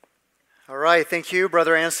All right, thank you,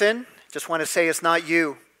 Brother Anson. Just want to say it's not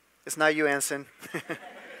you. It's not you, Anson.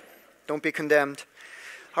 Don't be condemned.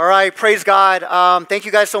 All right, praise God. Thank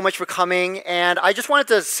you guys so much for coming. And I just wanted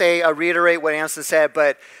to say, reiterate what Anson said,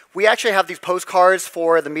 but we actually have these postcards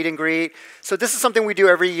for the meet and greet. So this is something we do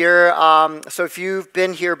every year. So if you've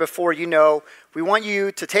been here before, you know, we want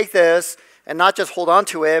you to take this and not just hold on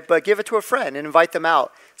to it, but give it to a friend and invite them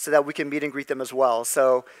out so that we can meet and greet them as well.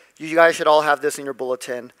 So you guys should all have this in your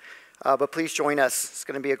bulletin. But please join us. It's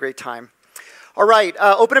going to be a great time. All right,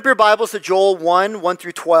 open up your Bibles to Joel 1, 1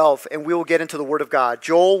 through 12, and we will get into the Word of God.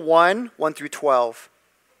 Joel 1, 1 through 12.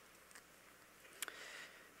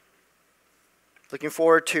 Looking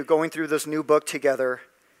forward to going through this new book together.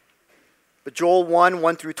 But Joel 1,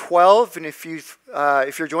 1 through 12, and if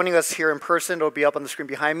you're joining us here in person, it'll be up on the screen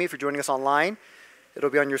behind me. If you're joining us online, it'll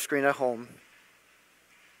be on your screen at home.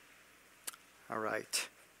 All right.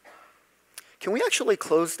 Can we actually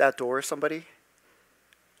close that door, somebody?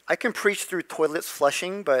 I can preach through toilets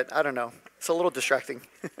flushing, but I don't know. It's a little distracting.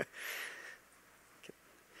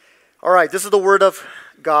 All right, this is the word of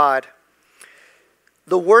God.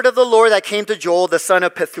 The word of the Lord that came to Joel, the son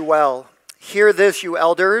of Pethuel. Hear this, you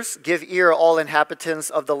elders. Give ear, all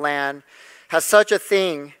inhabitants of the land. Has such a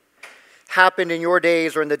thing happened in your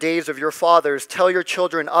days or in the days of your fathers? Tell your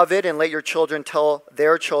children of it, and let your children tell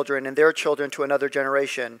their children and their children to another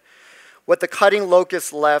generation. What the cutting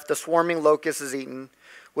locust left, the swarming locust is eaten.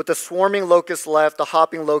 What the swarming locust left, the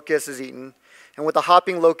hopping locust is eaten. And what the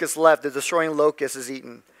hopping locust left, the destroying locust is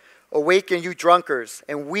eaten. Awaken, you drunkards,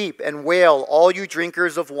 and weep and wail, all you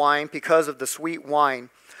drinkers of wine, because of the sweet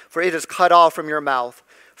wine, for it is cut off from your mouth.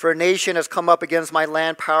 For a nation has come up against my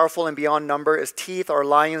land, powerful and beyond number. Its teeth are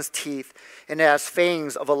lion's teeth, and it has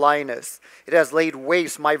fangs of a lioness. It has laid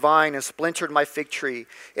waste my vine and splintered my fig tree.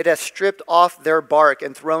 It has stripped off their bark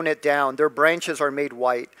and thrown it down. Their branches are made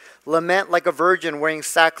white. Lament like a virgin wearing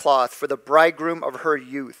sackcloth for the bridegroom of her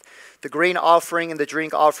youth. The grain offering and the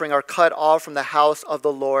drink offering are cut off from the house of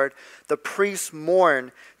the Lord. The priests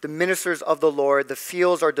mourn, the ministers of the Lord. The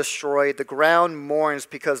fields are destroyed. The ground mourns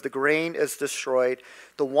because the grain is destroyed.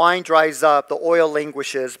 The wine dries up, the oil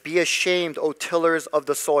languishes. Be ashamed, O tillers of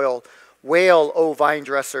the soil. Wail, O vine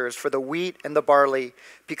dressers, for the wheat and the barley,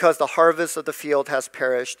 because the harvest of the field has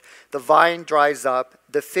perished. The vine dries up,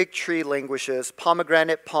 the fig tree languishes,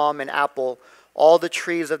 pomegranate, palm, and apple. All the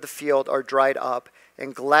trees of the field are dried up,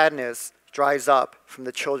 and gladness dries up from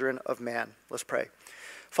the children of man. Let's pray.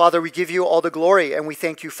 Father, we give you all the glory, and we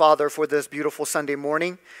thank you, Father, for this beautiful Sunday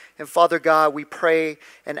morning. And Father God, we pray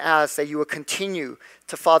and ask that you will continue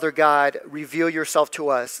to, Father God, reveal yourself to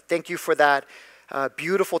us. Thank you for that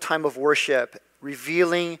beautiful time of worship,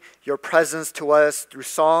 revealing your presence to us through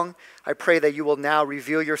song. I pray that you will now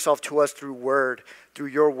reveal yourself to us through word, through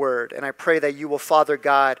your word. And I pray that you will, Father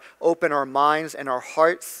God, open our minds and our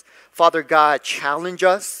hearts. Father God, challenge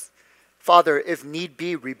us. Father, if need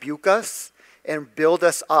be, rebuke us and build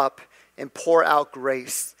us up and pour out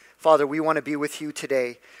grace. Father, we want to be with you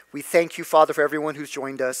today. We thank you, Father, for everyone who's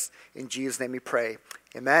joined us. In Jesus' name we pray.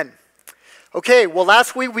 Amen. Okay, well,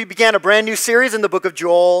 last week we began a brand new series in the book of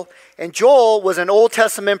Joel. And Joel was an Old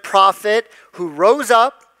Testament prophet who rose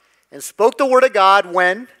up and spoke the word of God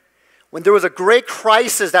when there was a great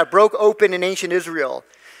crisis that broke open in ancient Israel.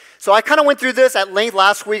 So I kind of went through this at length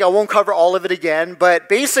last week. I won't cover all of it again. But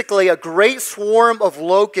basically, a great swarm of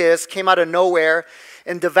locusts came out of nowhere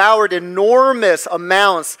and devoured enormous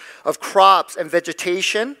amounts of crops and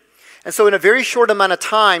vegetation. And so in a very short amount of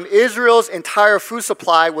time, Israel's entire food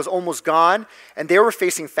supply was almost gone, and they were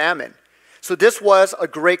facing famine. So this was a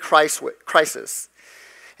great crisis.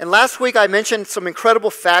 And last week, I mentioned some incredible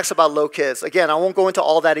facts about locusts. Again, I won't go into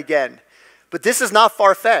all that again. But this is not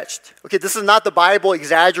far-fetched. Okay, this is not the Bible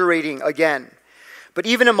exaggerating again. But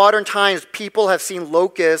even in modern times, people have seen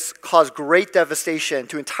locusts cause great devastation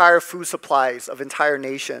to entire food supplies of entire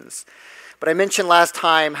nations. But I mentioned last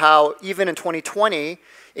time how even in 2020,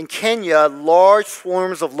 in Kenya, large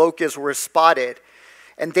swarms of locusts were spotted.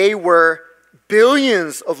 And they were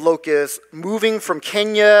billions of locusts moving from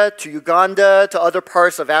Kenya to Uganda to other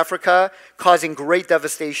parts of Africa, causing great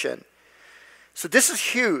devastation. So this is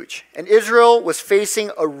huge. And Israel was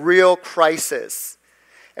facing a real crisis.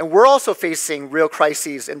 And we're also facing real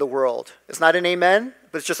crises in the world. It's not an amen,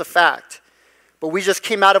 but it's just a fact. But we just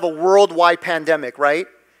came out of a worldwide pandemic, right?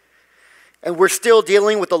 And we're still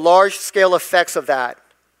dealing with the large-scale effects of that.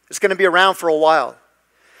 It's going to be around for a while.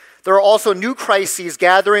 There are also new crises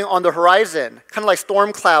gathering on the horizon, kind of like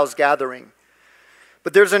storm clouds gathering.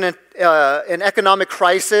 But there's an economic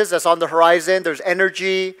crisis that's on the horizon. There's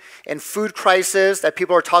energy and food crisis that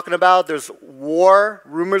people are talking about. There's war,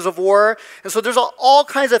 rumors of war. And so there's all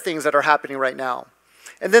kinds of things that are happening right now.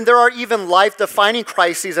 And then there are even life-defining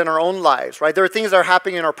crises in our own lives, right? There are things that are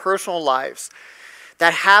happening in our personal lives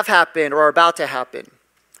that have happened or are about to happen.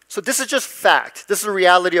 So this is just fact. This is the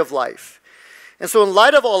reality of life. And so in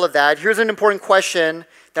light of all of that, here's an important question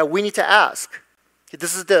that we need to ask.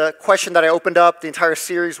 This is the question that I opened up the entire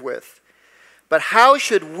series with. But how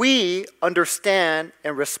should we understand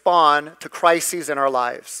and respond to crises in our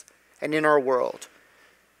lives and in our world?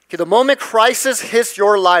 Okay, the moment crisis hits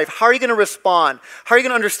your life, how are you going to respond? How are you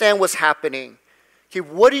going to understand what's happening? Okay,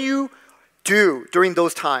 what do you do during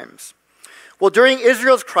those times? Well, during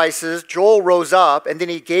Israel's crisis, Joel rose up and then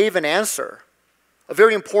he gave an answer, a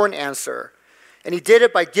very important answer. And he did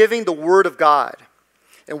it by giving the word of God.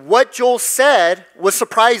 And what Joel said was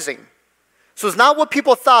surprising. So it's not what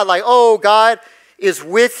people thought, like, oh, God is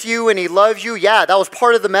with you and he loves you. Yeah, that was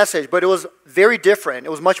part of the message, but it was very different. It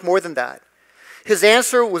was much more than that. His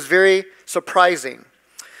answer was very surprising.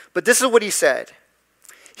 But this is what he said.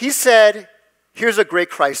 He said, here's a great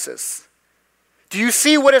crisis. Do you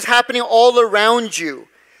see what is happening all around you?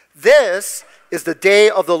 This is the day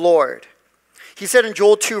of the Lord. He said in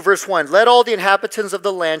Joel 2, verse 1, let all the inhabitants of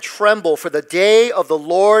the land tremble, for the day of the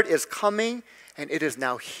Lord is coming, and it is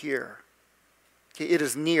now here. Okay, it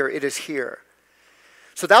is near, it is here.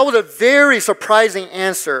 So that was a very surprising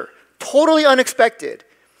answer, totally unexpected.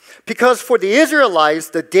 Because for the Israelites,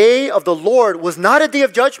 the day of the Lord was not a day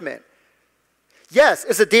of judgment. Yes,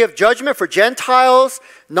 it's a day of judgment for Gentiles,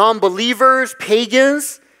 non-believers,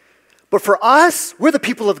 pagans. But for us, we're the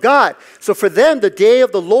people of God. So for them, the day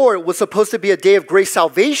of the Lord was supposed to be a day of great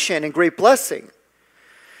salvation and great blessing.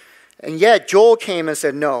 And yet Joel came and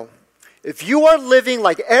said, no. If you are living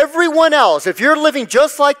like everyone else, if you're living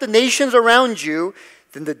just like the nations around you,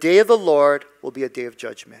 then the day of the Lord will be a day of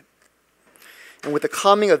judgment. And with the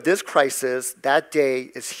coming of this crisis, that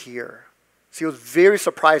day is here. See, it was very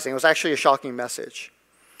surprising. It was actually a shocking message.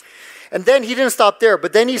 And then he didn't stop there,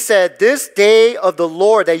 but then he said, this day of the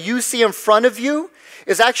Lord that you see in front of you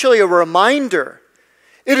is actually a reminder.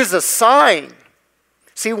 It is a sign.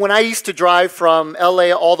 See, when I used to drive from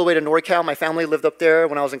LA all the way to NorCal, my family lived up there.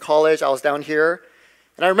 When I was in college, I was down here.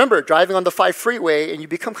 And I remember driving on the 5 freeway, and you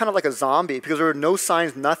become kind of like a zombie because there were no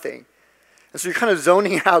signs, nothing. And so you're kind of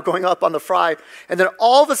zoning out, going up on the 5. And then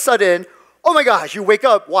all of a sudden, oh my gosh, you wake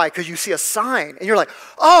up. Why? Because you see a sign. And you're like,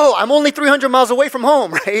 oh, I'm only 300 miles away from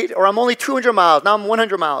home, right? Or I'm only 200 miles. Now I'm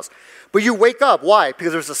 100 miles. But you wake up. Why?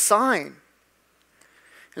 Because there's a sign.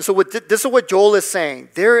 And so this is what Joel is saying.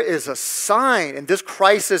 There is a sign, and this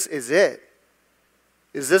crisis is it.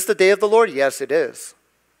 Is this the day of the Lord? Yes, it is.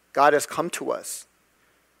 God has come to us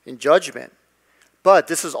in judgment. But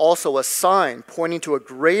this is also a sign pointing to a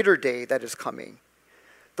greater day that is coming,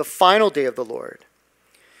 the final day of the Lord.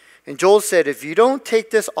 And Joel said, if you don't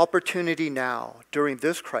take this opportunity now during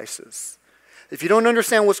this crisis, if you don't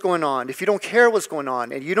understand what's going on, if you don't care what's going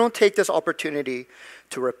on, and you don't take this opportunity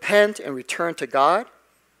to repent and return to God,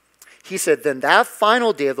 he said, then that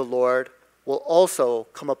final day of the Lord will also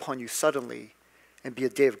come upon you suddenly and be a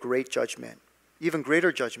day of great judgment, even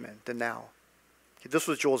greater judgment than now. This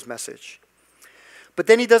was Joel's message. But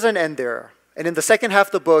then he doesn't end there. And in the second half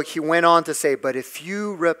of the book, he went on to say, but if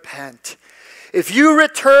you repent, if you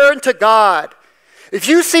return to God, if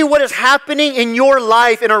you see what is happening in your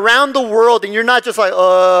life and around the world, and you're not just like,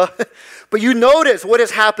 but you notice what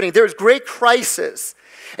is happening. There's great crisis.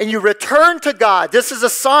 And you return to God. This is a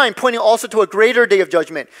sign pointing also to a greater day of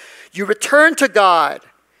judgment. You return to God.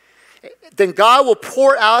 Then God will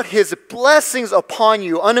pour out his blessings upon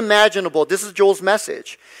you, unimaginable. This is Joel's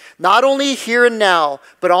message. Not only here and now,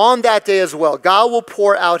 but on that day as well. God will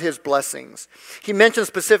pour out his blessings. He mentions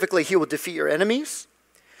specifically he will defeat your enemies.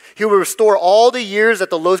 He will restore all the years that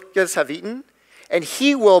the locusts have eaten. And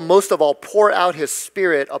he will, most of all, pour out his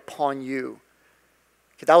spirit upon you.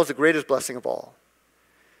 Okay, that was the greatest blessing of all.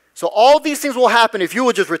 So all these things will happen if you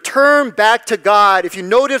will just return back to God, if you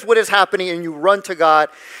notice what is happening and you run to God.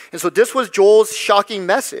 And so this was Joel's shocking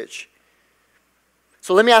message.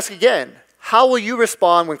 So let me ask again, how will you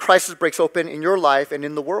respond when crisis breaks open in your life and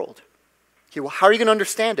in the world? Okay, well, how are you going to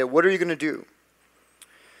understand it? What are you going to do?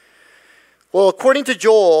 Well, according to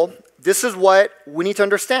Joel, this is what we need to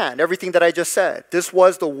understand, everything that I just said. This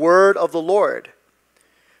was the word of the Lord.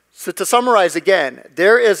 So to summarize again,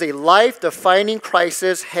 there is a life-defining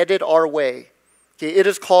crisis headed our way. Okay, it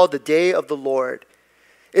is called the day of the Lord.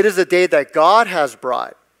 It is a day that God has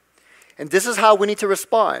brought. And this is how we need to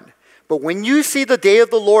respond. But when you see the day of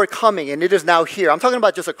the Lord coming, and it is now here, I'm talking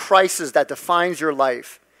about just a crisis that defines your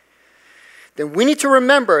life, then we need to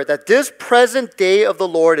remember that this present day of the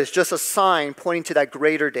Lord is just a sign pointing to that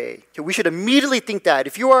greater day. Okay, we should immediately think that.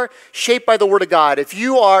 If you are shaped by the Word of God, if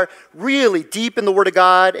you are really deep in the Word of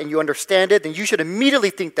God and you understand it, then you should immediately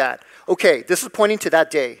think that, okay, this is pointing to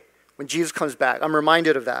that day when Jesus comes back. I'm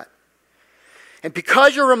reminded of that. And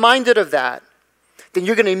because you're reminded of that, then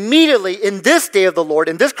you're going to immediately, in this day of the Lord,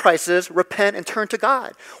 in this crisis, repent and turn to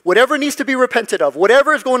God. Whatever needs to be repented of,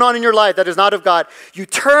 whatever is going on in your life that is not of God, you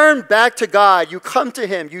turn back to God, you come to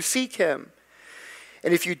Him, you seek Him.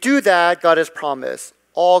 And if you do that, God has promised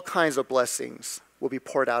all kinds of blessings will be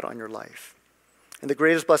poured out on your life. And the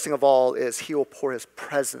greatest blessing of all is He will pour His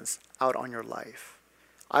presence out on your life.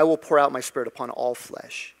 I will pour out my Spirit upon all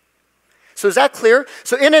flesh. So is that clear?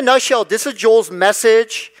 So in a nutshell, this is Joel's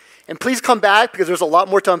message. And please come back because there's a lot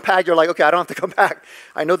more to unpack. You're like, okay, I don't have to come back.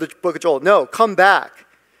 I know the book of Joel. No, come back.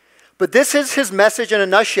 But this is his message in a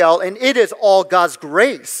nutshell, and it is all God's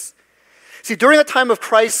grace. See, during a time of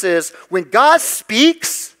crisis, when God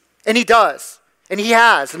speaks, and He does, and He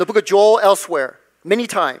has in the book of Joel elsewhere, many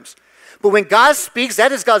times. But when God speaks,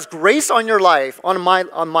 that is God's grace on your life, on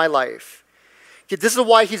my life. Okay, this is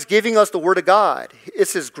why He's giving us the Word of God.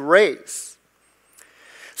 It's His grace.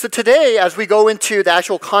 So today, as we go into the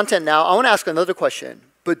actual content now, I want to ask another question.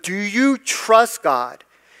 But do you trust God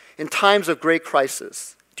in times of great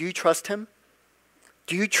crisis? Do you trust Him?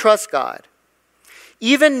 Do you trust God?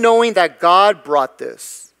 Even knowing that God brought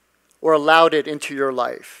this or allowed it into your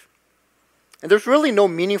life. And there's really no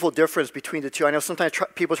meaningful difference between the two. I know sometimes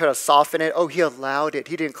people try to soften it. Oh, He allowed it.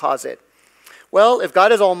 He didn't cause it. Well, if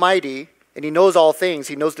God is almighty and He knows all things,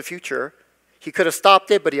 He knows the future, He could have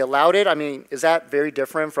stopped it, but He allowed it. I mean, is that very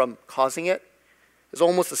different from causing it? It's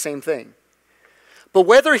almost the same thing. But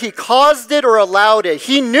whether He caused it or allowed it,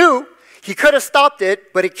 He knew He could have stopped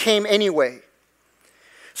it, but it came anyway.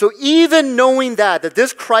 So even knowing that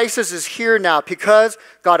this crisis is here now because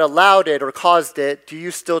God allowed it or caused it, do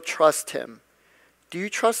you still trust Him? Do you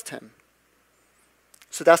trust Him?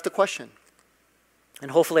 So that's the question.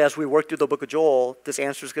 And hopefully as we work through the book of Joel, this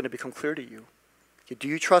answer is going to become clear to you. Do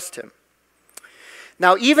you trust Him?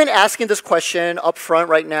 Now, even asking this question up front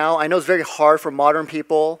right now, I know it's very hard for modern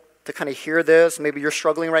people to kind of hear this. Maybe you're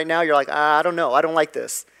struggling right now. You're like, I don't know. I don't like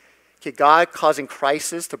this. Okay, God causing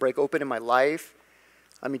crisis to break open in my life.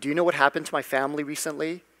 I mean, do you know what happened to my family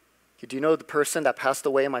recently? Okay, do you know the person that passed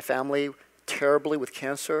away in my family terribly with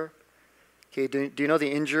cancer? Okay, do you know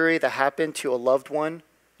the injury that happened to a loved one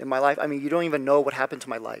in my life? I mean, you don't even know what happened to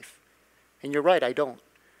my life. And you're right, I don't.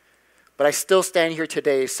 But I still stand here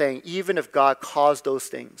today saying, even if God caused those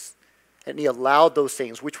things, and He allowed those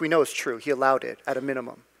things, which we know is true, He allowed it at a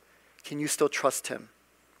minimum, can you still trust Him?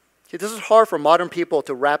 Okay, this is hard for modern people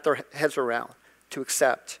to wrap their heads around, to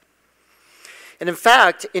accept. And in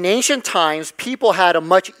fact, in ancient times, people had a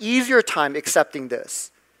much easier time accepting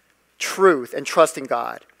this truth and trusting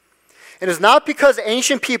God. And it's not because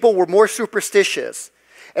ancient people were more superstitious,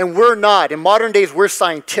 and we're not. In modern days, we're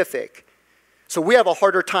scientific. So we have a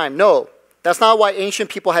harder time. No, that's not why ancient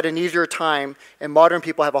people had an easier time and modern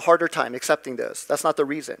people have a harder time accepting this. That's not the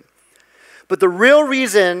reason. But the real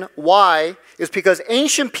reason why is because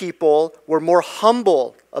ancient people were more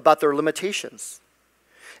humble about their limitations.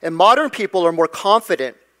 And modern people are more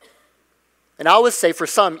confident. And I would say for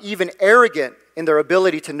some, even arrogant in their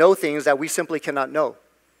ability to know things that we simply cannot know.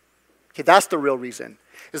 Okay, that's the real reason.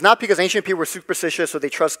 It's not because ancient people were superstitious so they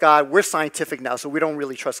trust God. We're scientific now, so we don't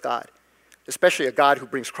really trust God. Especially a God who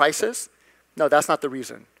brings crisis. No, that's not the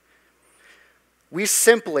reason. We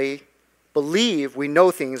simply believe we know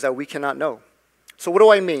things that we cannot know. So what do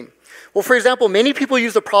I mean? Well, for example, many people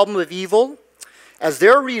use the problem of evil as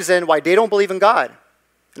their reason why they don't believe in God.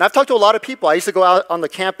 And I've talked to a lot of people. I used to go out on the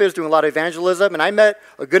campus doing a lot of evangelism, and I met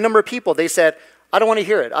a good number of people. They said, I don't want to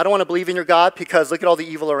hear it. I don't want to believe in your God because look at all the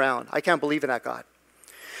evil around. I can't believe in that God.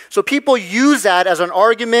 So people use that as an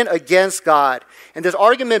argument against God. And this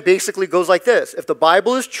argument basically goes like this. If the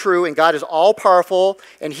Bible is true and God is all-powerful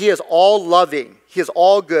and He is all-loving, He is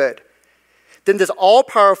all good, then this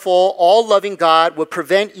all-powerful, all-loving God would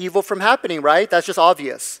prevent evil from happening, right? That's just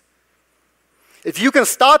obvious. If you can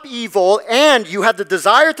stop evil and you have the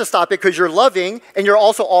desire to stop it because you're loving and you're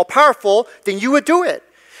also all-powerful, then you would do it.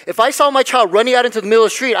 If I saw my child running out into the middle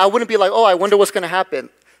of the street, I wouldn't be like, oh, I wonder what's going to happen.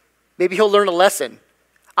 Maybe he'll learn a lesson.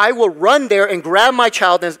 I will run there and grab my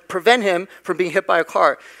child and prevent him from being hit by a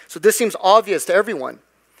car. So this seems obvious to everyone.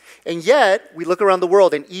 And yet, we look around the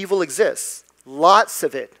world and evil exists. Lots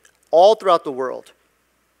of it, all throughout the world.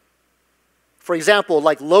 For example,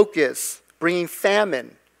 like locusts bringing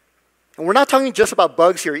famine. And we're not talking just about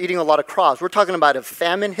bugs here, eating a lot of crops. We're talking about if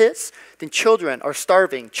famine hits, then children are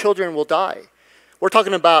starving. Children will die. We're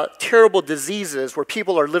talking about terrible diseases where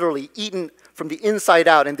people are literally eaten from the inside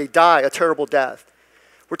out and they die a terrible death.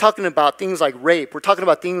 We're talking about things like rape. We're talking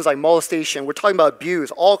about things like molestation. We're talking about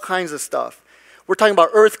abuse, all kinds of stuff. We're talking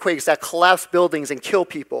about earthquakes that collapse buildings and kill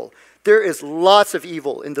people. There is lots of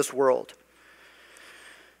evil in this world.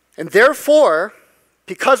 And therefore,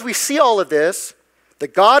 because we see all of this, the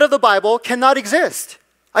God of the Bible cannot exist.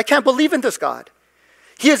 I can't believe in this God.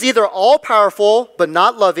 He is either all-powerful but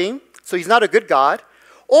not loving, so he's not a good God,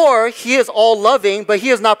 or he is all-loving but he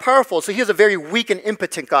is not powerful, so he is a very weak and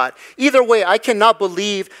impotent God. Either way, I cannot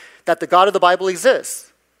believe that the God of the Bible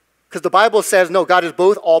exists, because the Bible says, no, God is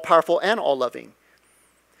both all-powerful and all-loving.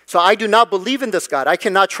 So I do not believe in this God. I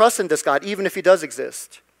cannot trust in this God, even if he does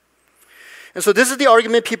exist. And so this is the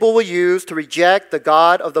argument people will use to reject the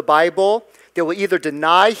God of the Bible. They will either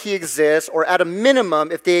deny he exists, or at a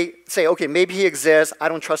minimum, if they say, okay, maybe he exists, I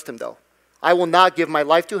don't trust him though. I will not give my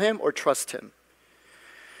life to him or trust him.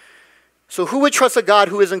 So who would trust a God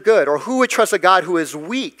who isn't good? Or who would trust a God who is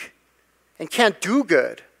weak and can't do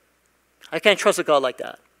good? I can't trust a God like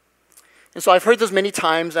that. And so I've heard this many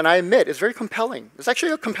times, and I admit, it's very compelling. It's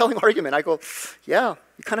actually a compelling argument. I go, yeah,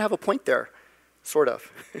 you kind of have a point there, sort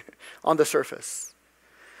of, on the surface.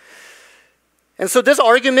 And so this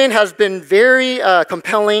argument has been very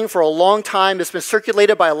compelling for a long time. It's been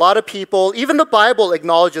circulated by a lot of people. Even the Bible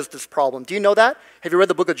acknowledges this problem. Do you know that? Have you read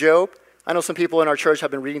the book of Job? I know some people in our church have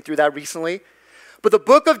been reading through that recently. But the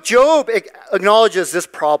book of Job acknowledges this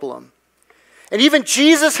problem. And even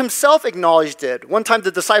Jesus himself acknowledged it. One time the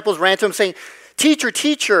disciples ran to him saying, "Teacher,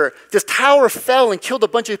 teacher, this tower fell and killed a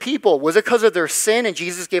bunch of people. Was it because of their sin?" And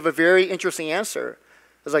Jesus gave a very interesting answer.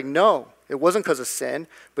 It was like, no, it wasn't because of sin,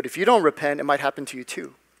 but if you don't repent, it might happen to you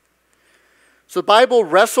too. So the Bible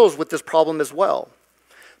wrestles with this problem as well.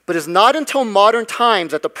 But it's not until modern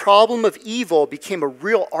times that the problem of evil became a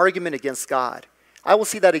real argument against God. I will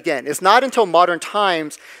see that again. It's not until modern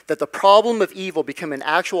times that the problem of evil became an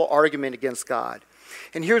actual argument against God.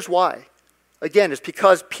 And here's why. Again, it's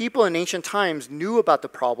because people in ancient times knew about the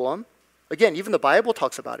problem. Again, even the Bible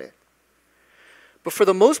talks about it. But for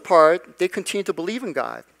the most part, they continued to believe in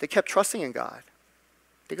God. They kept trusting in God.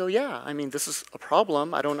 They go, yeah, I mean, this is a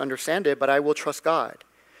problem. I don't understand it, but I will trust God.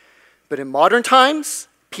 But in modern times,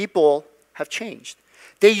 people have changed.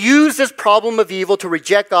 They use this problem of evil to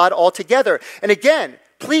reject God altogether. And again,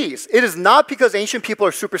 please, it is not because ancient people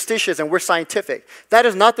are superstitious and we're scientific. That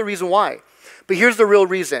is not the reason why. But here's the real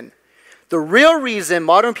reason. The real reason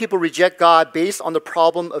modern people reject God based on the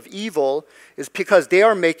problem of evil is because they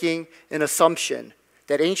are making an assumption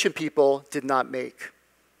that ancient people did not make.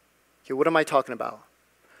 Okay, what am I talking about?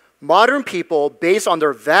 Modern people, based on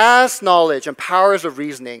their vast knowledge and powers of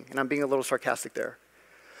reasoning, and I'm being a little sarcastic there,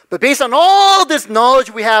 but based on all this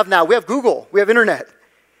knowledge we have now, we have Google, we have internet,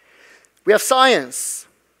 we have science,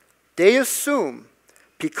 they assume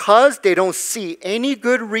because they don't see any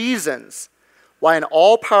good reasons why an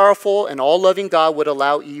all-powerful and all-loving God would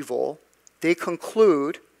allow evil, they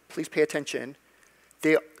conclude, please pay attention,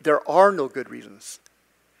 there are no good reasons.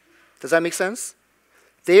 Does that make sense?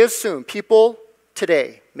 They assume, people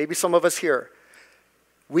today, maybe some of us here,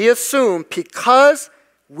 we assume because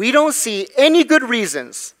we don't see any good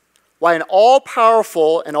reasons why an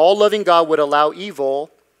all-powerful and all-loving God would allow evil,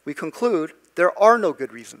 we conclude there are no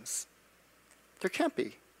good reasons. There can't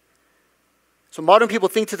be. So modern people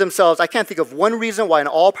think to themselves, I can't think of one reason why an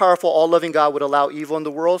all-powerful, all-loving God would allow evil in the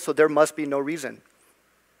world, so there must be no reason.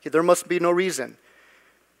 Okay, there must be no reason.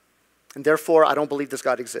 And therefore, I don't believe this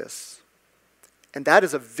God exists. And that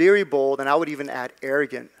is a very bold, and I would even add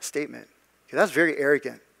arrogant statement. Okay, that's very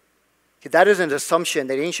arrogant. Okay, that is an assumption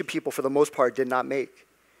that ancient people, for the most part, did not make.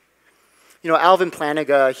 You know, Alvin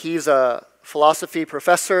Plantinga, he's a philosophy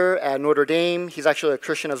professor at Notre Dame. He's actually a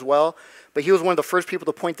Christian as well. But he was one of the first people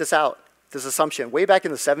to point this out, this assumption, way back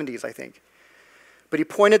in the 70s, I think. But he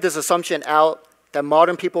pointed this assumption out that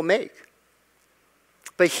modern people make.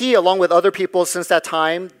 But he, along with other people since that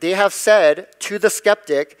time, they have said to the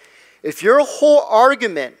skeptic, if your whole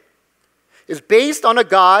argument is based on a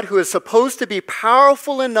God who is supposed to be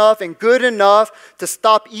powerful enough and good enough to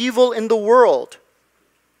stop evil in the world,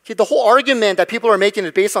 okay, the whole argument that people are making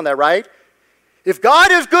is based on that, right? If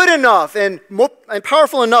God is good enough and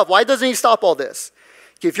powerful enough, why doesn't he stop all this?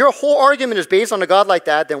 Okay, if your whole argument is based on a God like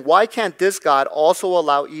that, then why can't this God also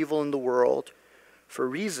allow evil in the world for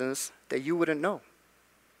reasons that you wouldn't know?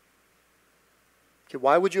 Okay,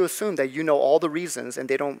 why would you assume that you know all the reasons and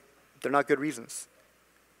they're not good reasons?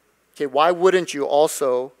 Okay, why wouldn't you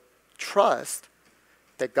also trust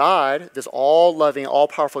that God, this all-loving,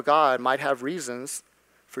 all-powerful God, might have reasons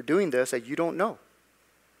for doing this that you don't know?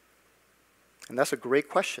 And that's a great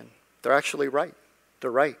question. They're actually right. They're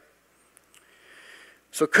right.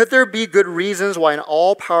 So could there be good reasons why an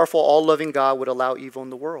all-powerful, all-loving God would allow evil in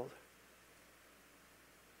the world?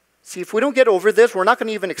 See, if we don't get over this, we're not going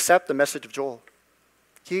to even accept the message of Joel.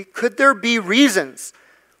 Okay? Could there be reasons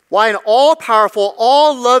why an all-powerful,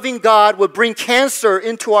 all-loving God would bring cancer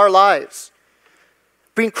into our lives?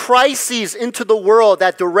 Bring crises into the world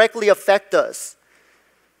that directly affect us?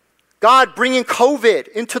 God bringing COVID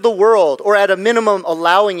into the world, or at a minimum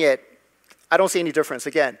allowing it. I don't see any difference.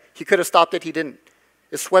 Again, he could have stopped it. He didn't.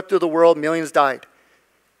 It swept through the world. Millions died.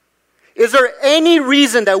 Is there any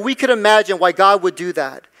reason that we could imagine why God would do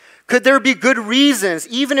that? Could there be good reasons,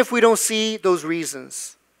 even if we don't see those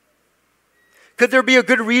reasons? Could there be a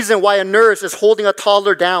good reason why a nurse is holding a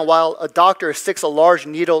toddler down while a doctor sticks a large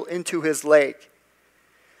needle into his leg?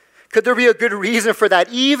 Could there be a good reason for that,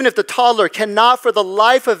 even if the toddler cannot for the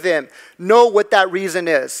life of him know what that reason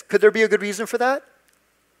is? Could there be a good reason for that?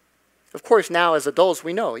 Of course, now as adults,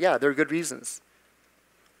 we know, yeah, there are good reasons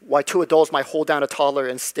why two adults might hold down a toddler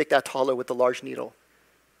and stick that toddler with a large needle.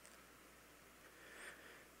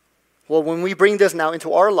 Well, when we bring this now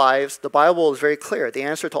into our lives, the Bible is very clear. The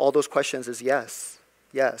answer to all those questions is yes.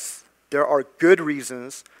 Yes, there are good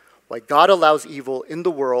reasons why God allows evil in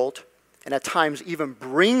the world, and at times even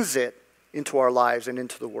brings it into our lives and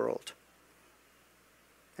into the world.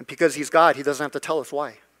 And because he's God, he doesn't have to tell us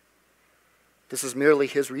why. This is merely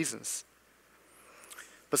his reasons.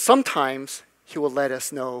 But sometimes he will let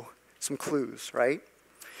us know some clues, right?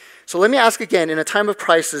 So let me ask again, in a time of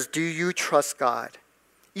crisis, do you trust God?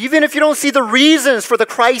 Even if you don't see the reasons for the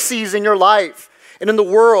crises in your life and in the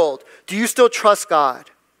world, do you still trust God?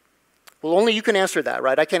 Well, only you can answer that,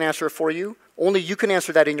 right? I can't answer it for you. Only you can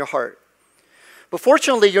answer that in your heart. But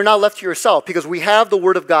fortunately, you're not left to yourself because we have the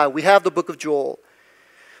Word of God. We have the book of Joel.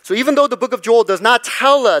 So even though the book of Joel does not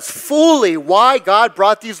tell us fully why God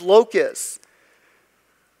brought these locusts,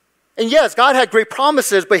 and yes, God had great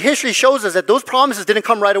promises, but history shows us that those promises didn't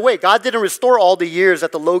come right away. God didn't restore all the years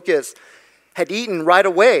that the locusts had eaten right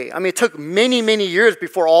away. I mean, it took many, many years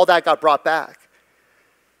before all that got brought back.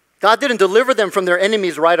 God didn't deliver them from their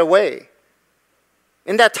enemies right away.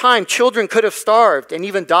 In that time, children could have starved and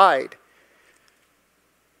even died.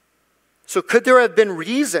 So could there have been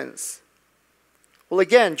reasons? Well,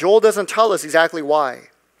 again, Joel doesn't tell us exactly why.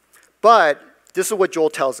 But this is what Joel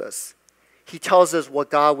tells us. He tells us what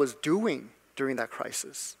God was doing during that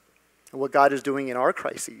crisis and what God is doing in our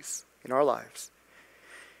crises, in our lives.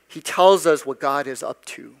 He tells us what God is up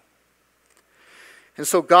to. And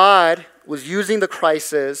so God was using the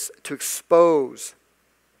crisis to expose.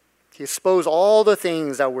 He exposed all the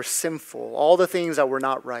things that were sinful, all the things that were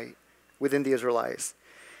not right within the Israelites.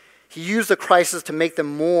 He used the crisis to make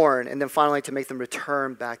them mourn and then finally to make them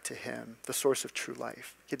return back to him, the source of true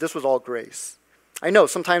life. Okay, this was all grace. I know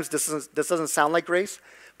sometimes this doesn't sound like grace,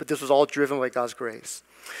 but this was all driven by God's grace.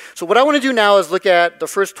 So what I want to do now is look at the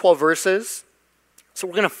first 12 verses. So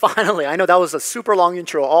we're going to finally, I know that was a super long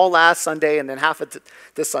intro all last Sunday and then half of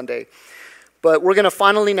this Sunday. But we're going to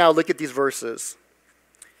finally now look at these verses.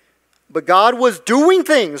 But God was doing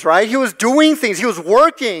things, right? He was doing things. He was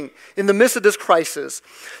working in the midst of this crisis.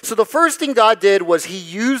 So the first thing God did was he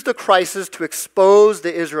used the crisis to expose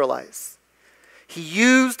the Israelites. He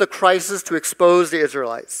used the crisis to expose the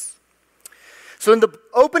Israelites. So in the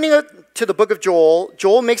opening to the book of Joel,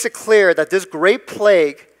 Joel makes it clear that this great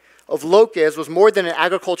plague of locusts was more than an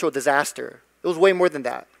agricultural disaster. It was way more than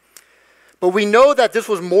that. But we know that this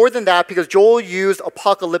was more than that because Joel used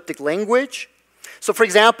apocalyptic language. So for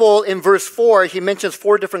example, in verse 4, he mentions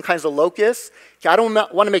 4 different kinds of locusts. Okay, I don't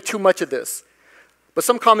want to make too much of this. But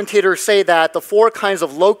some commentators say that the 4 kinds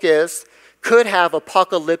of locusts could have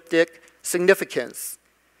apocalyptic significance.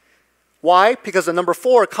 Why? Because the number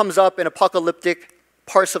 4 comes up in apocalyptic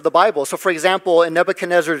parts of the Bible. So for example, in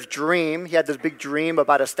Nebuchadnezzar's dream, he had this big dream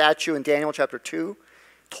about a statue in Daniel chapter 2.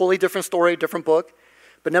 Totally different story, different book.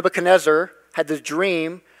 But Nebuchadnezzar had this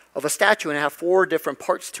dream of a statue and it had 4 different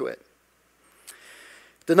parts to it.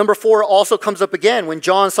 The number 4 also comes up again when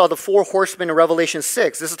John saw the 4 horsemen in Revelation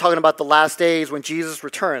 6. This is talking about the last days when Jesus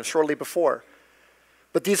returns, shortly before.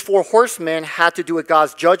 But these 4 horsemen had to do with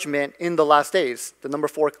God's judgment in the last days. The number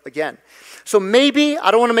 4 again. So maybe,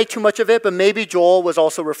 I don't want to make too much of it, but maybe Joel was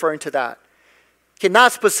also referring to that. Okay,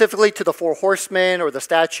 not specifically to the 4 horsemen or the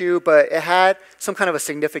statue, but it had some kind of a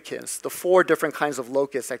significance. The 4 different kinds of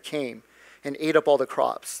locusts that came and ate up all the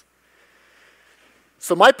crops.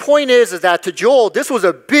 So my point is that to Joel, this was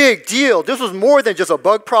a big deal. This was more than just a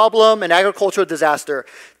bug problem, an agricultural disaster.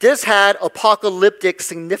 This had apocalyptic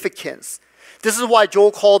significance. This is why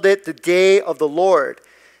Joel called it the day of the Lord.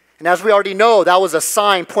 And as we already know, that was a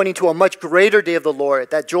sign pointing to a much greater day of the Lord,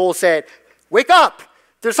 that Joel said, wake up,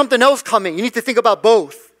 there's something else coming. You need to think about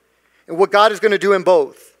both and what God is going to do in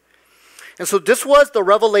both. And so this was the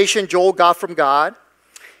revelation Joel got from God.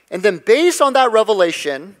 And then based on that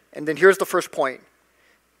revelation, and then here's the first point,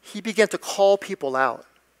 he began to call people out.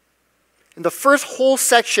 In the first whole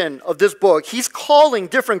section of this book, he's calling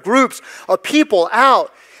different groups of people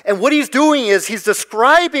out. And what he's doing is he's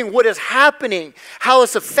describing what is happening, how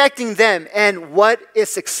it's affecting them, and what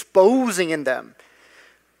it's exposing in them.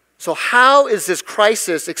 So how is this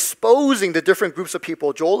crisis exposing the different groups of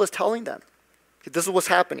people? Joel is telling them. This is what's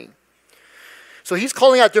happening. So he's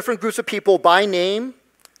calling out different groups of people by name.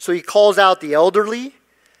 So he calls out the elderly,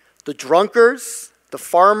 the drunkards, the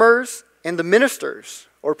farmers, and the ministers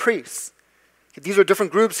or priests. These are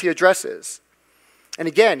different groups he addresses. And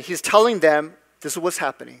again, he's telling them, this is what's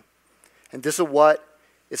happening. And this is what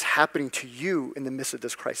is happening to you in the midst of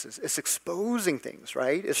this crisis. It's exposing things,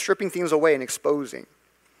 right? It's stripping things away and exposing.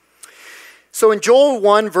 So in Joel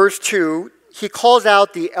 1, verse 2, he calls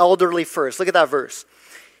out the elderly first. Look at that verse.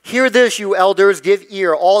 Hear this, you elders, give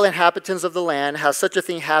ear, all inhabitants of the land. Has such a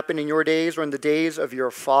thing happened in your days or in the days of your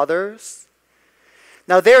fathers?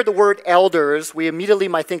 Now there, the word elders, we immediately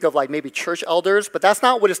might think of like maybe church elders, but that's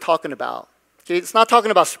not what it's talking about. Okay, it's not talking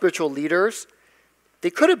about spiritual leaders. They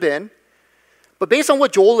could have been. But based on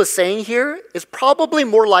what Joel is saying here, it's probably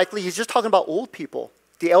more likely he's just talking about old people,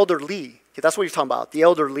 the elderly. Okay, that's what he's talking about, the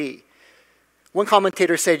elderly. One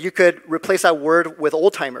commentator said you could replace that word with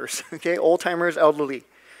old-timers. Okay, old-timers, elderly.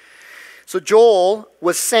 So Joel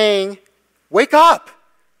was saying, wake up,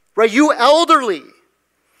 right? You elderly.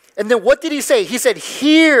 And then what did he say? He said,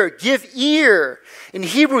 hear, give ear. In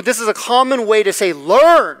Hebrew, this is a common way to say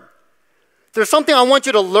learn. There's something I want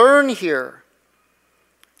you to learn here.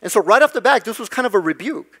 And so right off the bat, this was kind of a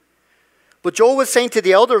rebuke. But Joel was saying to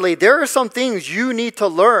the elderly, there are some things you need to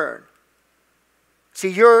learn. See,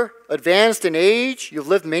 you're advanced in age, you've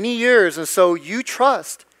lived many years, and so you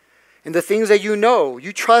trust in the things that you know.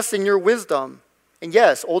 You trust in your wisdom. And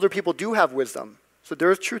yes, older people do have wisdom. So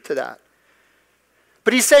there is truth to that.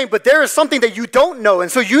 But he's saying, but there is something that you don't know,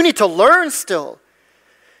 and so you need to learn still.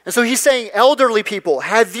 And so he's saying, elderly people,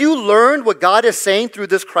 have you learned what God is saying through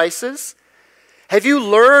this crisis? Have you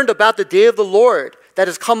learned about the day of the Lord that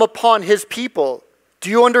has come upon his people? Do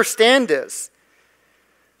you understand this?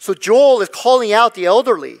 So Joel is calling out the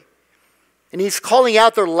elderly, and he's calling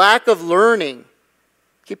out their lack of learning.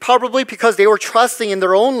 Okay, probably because they were trusting in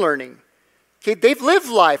their own learning. Okay, they've lived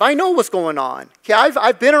life. I know what's going on. Okay,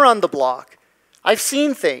 I've been around the block. I've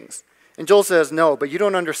seen things. And Joel says, no, but you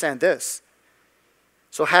don't understand this.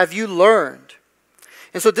 So have you learned?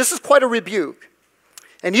 And so this is quite a rebuke.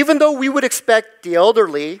 And even though we would expect the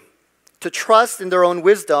elderly to trust in their own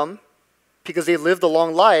wisdom because they lived a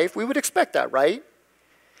long life, we would expect that, right?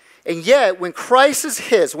 And yet, when crisis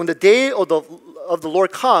hits, when the day of the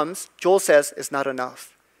Lord comes, Joel says, it's not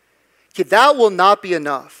enough. Okay, that will not be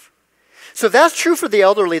enough. So if that's true for the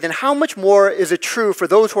elderly, then how much more is it true for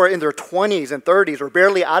those who are in their 20s and 30s or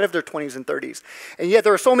barely out of their 20s and 30s? And yet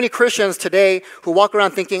there are so many Christians today who walk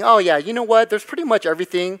around thinking, oh yeah, you know what? There's pretty much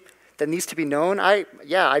everything that needs to be known.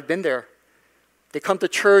 I've been there. They come to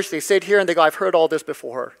church, they sit here and they go, I've heard all this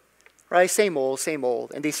before. Right? Same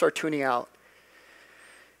old. And they start tuning out.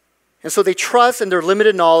 And so they trust in their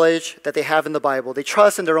limited knowledge that they have in the Bible. They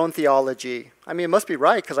trust in their own theology. I mean, it must be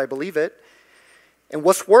right because I believe it. And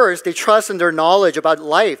what's worse, they trust in their knowledge about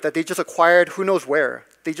life that they just acquired who knows where.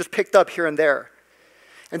 They just picked up here and there.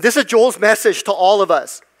 And this is Joel's message to all of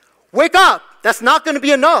us. Wake up! That's not going to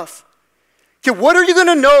be enough. Okay, what are you going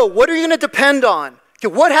to know? What are you going to depend on? Okay,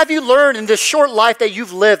 what have you learned in this short life that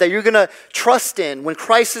you've lived that you're going to trust in when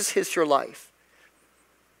crisis hits your life?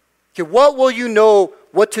 Okay, what will you know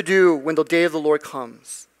what to do when the day of the Lord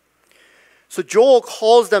comes? So Joel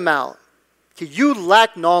calls them out. Okay, you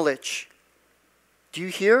lack knowledge. Do you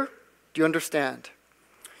hear? Do you understand?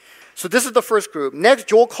 So this is the first group. Next,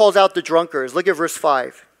 Joel calls out the drunkards. Look at verse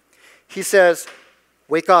 5. He says,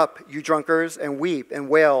 wake up, you drunkards, and weep and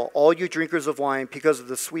wail, all you drinkers of wine, because of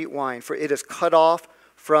the sweet wine, for it is cut off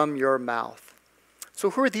from your mouth.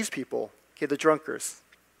 So who are these people? Okay, the drunkards.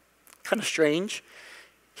 Kind of strange.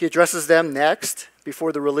 He addresses them next,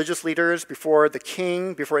 before the religious leaders, before the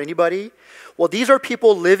king, before anybody. Well, these are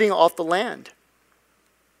people living off the land.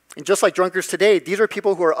 And just like drunkards today, these are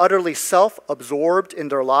people who are utterly self-absorbed in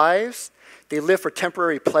their lives. They live for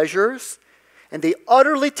temporary pleasures. and they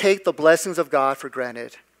utterly take the blessings of God for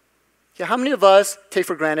granted. Yeah, how many of us take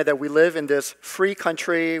for granted that we live in this free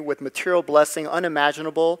country with material blessing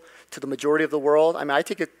unimaginable to the majority of the world? I mean, I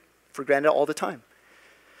take it for granted all the time.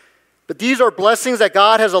 But these are blessings that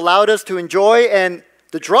God has allowed us to enjoy, and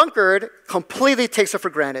the drunkard completely takes it for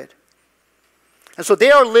granted. And so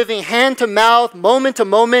they are living hand to mouth, moment to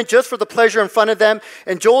moment, just for the pleasure in front of them.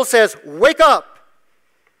 And Joel says, wake up.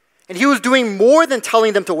 And he was doing more than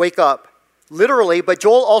telling them to wake up, literally, but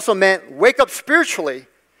Joel also meant wake up spiritually.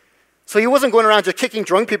 So he wasn't going around just kicking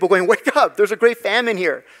drunk people going, wake up, there's a great famine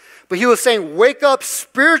here. But he was saying, wake up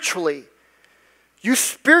spiritually. You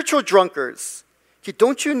spiritual drunkards. Okay,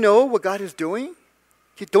 don't you know what God is doing?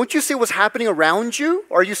 Okay, don't you see what's happening around you?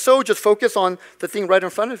 Or are you so just focused on the thing right in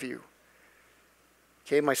front of you?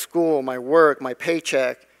 Okay, my school, my work, my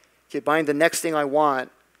paycheck. Okay, buying the next thing I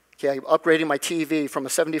want. Okay, I'm upgrading my TV from a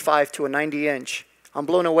 75 to a 90-inch. I'm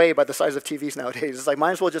blown away by the size of TVs nowadays. It's like,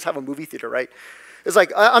 might as well just have a movie theater, right? It's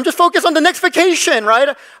like, I'm just focused on the next vacation,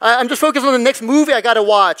 right? I'm just focused on the next movie I got to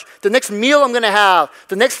watch, the next meal I'm going to have,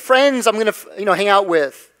 the next friends I'm going to hang out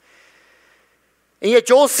with. And yet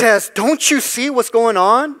Joel says, don't you see what's going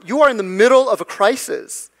on? You are in the middle of a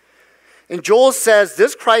crisis. And Joel says,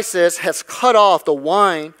 this crisis has cut off the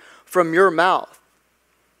wine from your mouth.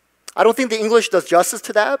 I don't think the English does justice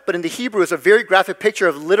to that, but in the Hebrew, it's a very graphic picture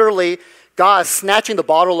of literally God snatching the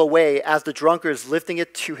bottle away as the drunkard is lifting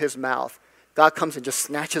it to his mouth. God comes and just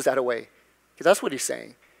snatches that away. That's what he's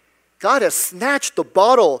saying. God has snatched the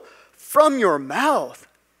bottle from your mouth,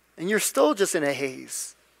 and you're still just in a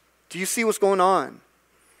haze. Do you see what's going on?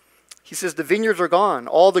 He says, the vineyards are gone.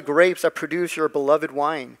 All the grapes that produce your beloved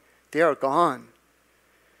wine, they are gone.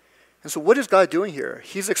 And so what is God doing here?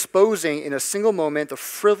 He's exposing in a single moment the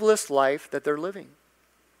frivolous life that they're living.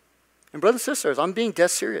 And brothers and sisters, I'm being dead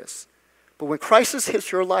serious. But when crisis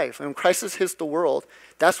hits your life, and when crisis hits the world,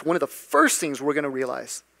 that's one of the first things we're going to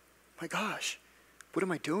realize. My gosh, what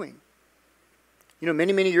am I doing? You know,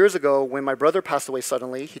 many, many years ago, when my brother passed away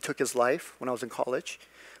suddenly, he took his life when I was in college.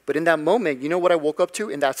 But in that moment, you know what I woke up to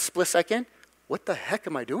in that split second? What the heck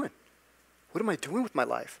am I doing? What am I doing with my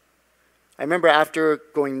life? I remember after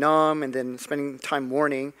going numb and then spending time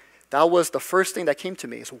mourning, that was the first thing that came to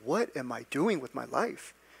me is, what am I doing with my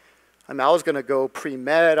life? I mean, I was going to go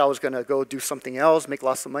pre-med, I was going to go do something else, make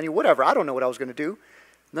lots of money, whatever. I don't know what I was going to do.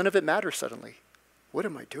 None of it matters suddenly. What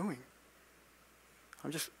am I doing?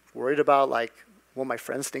 I'm just worried about what my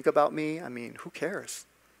friends think about me. I mean, who cares?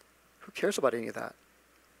 Who cares about any of that?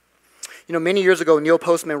 You know, many years ago, Neil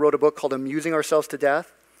Postman wrote a book called Amusing Ourselves to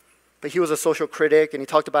Death. But he was a social critic, and he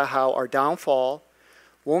talked about how our downfall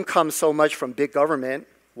won't come so much from big government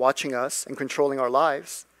watching us and controlling our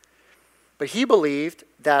lives. But he believed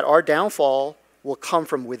that our downfall will come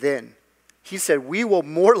from within. He said, we will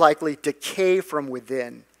more likely decay from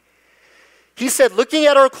within. He said, looking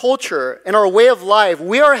at our culture and our way of life,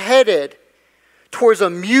 we are headed towards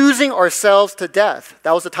amusing ourselves to death.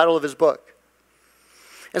 That was the title of his book.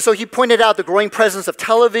 And so he pointed out the growing presence of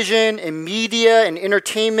television and media and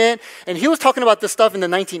entertainment. And he was talking about this stuff in the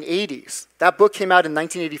 1980s. That book came out in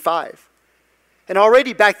 1985. And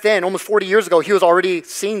already back then, almost 40 years ago, he was already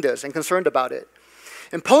seeing this and concerned about it.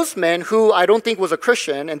 And Postman, who I don't think was a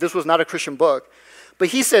Christian, and this was not a Christian book, but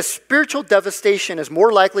he says spiritual devastation is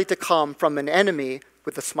more likely to come from an enemy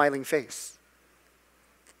with a smiling face.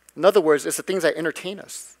 In other words, it's the things that entertain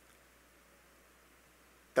us,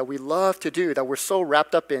 that we love to do, that we're so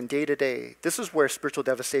wrapped up in day to day. This is where spiritual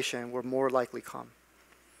devastation will more likely come.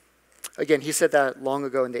 Again, he said that long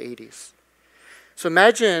ago in the 80s. So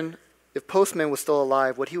imagine if Postman was still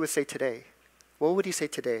alive, what he would say today. What would he say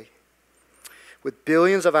today? With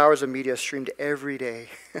billions of hours of media streamed every day.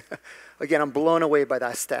 Again, I'm blown away by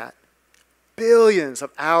that stat. Billions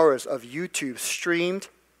of hours of YouTube streamed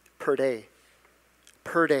per day.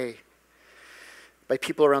 Per day. By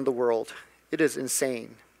people around the world. It is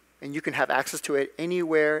insane. And you can have access to it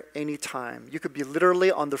anywhere, anytime. You could be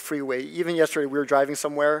literally on the freeway. Even yesterday, we were driving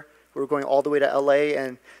somewhere. We were going all the way to LA,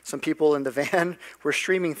 and some people in the van were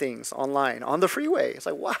streaming things online on the freeway. It's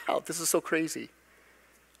like, wow, this is so crazy.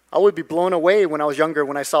 I would be blown away when I was younger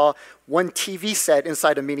when I saw one TV set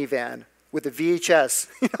inside a minivan with a VHS.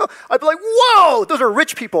 I'd be like, whoa, those are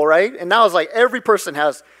rich people, right? And now it's like every person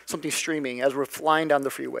has something streaming as we're flying down the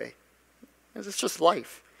freeway. It's just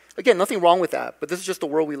life. Again, nothing wrong with that, but this is just the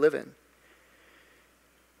world we live in.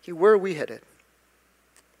 Okay, where are we headed?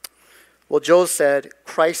 Well, Joel said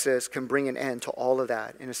crisis can bring an end to all of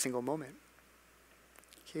that in a single moment.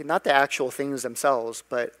 Okay, not the actual things themselves,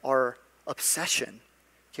 but our obsession,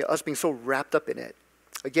 okay, us being so wrapped up in it.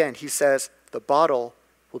 Again, he says the bottle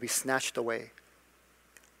will be snatched away.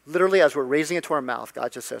 Literally, as we're raising it to our mouth,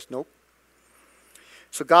 God just says, nope.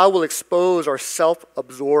 So God will expose our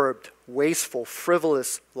self-absorbed, wasteful,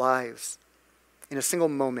 frivolous lives in a single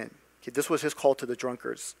moment. Okay, this was his call to the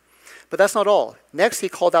drunkards. But that's not all. Next, he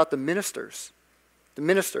called out the ministers. The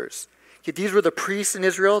ministers. Okay, these were the priests in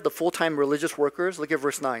Israel, the full-time religious workers. Look at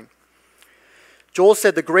verse 9. Joel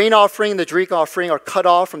said, the grain offering and the drink offering are cut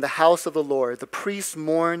off from the house of the Lord. The priests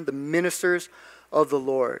mourn the ministers of the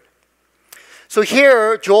Lord. So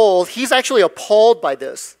here, Joel, he's actually appalled by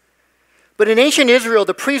this. But in ancient Israel,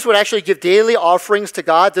 the priests would actually give daily offerings to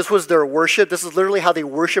God. This was their worship. This is literally how they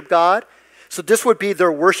worship God. So this would be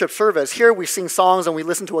their worship service. Here we sing songs and we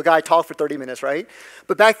listen to a guy talk for 30 minutes, right?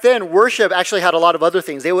 But back then, worship actually had a lot of other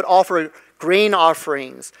things. They would offer grain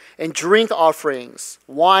offerings and drink offerings,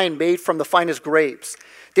 wine made from the finest grapes.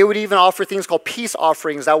 They would even offer things called peace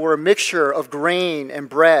offerings that were a mixture of grain and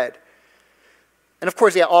bread. And of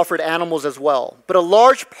course, they offered animals as well. But a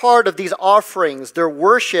large part of these offerings, their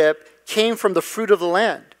worship, came from the fruit of the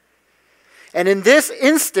land. And in this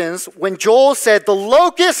instance, when Joel said, the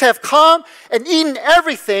locusts have come and eaten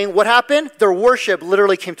everything, what happened? Their worship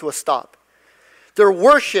literally came to a stop. Their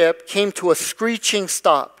worship came to a screeching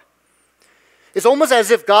stop. It's almost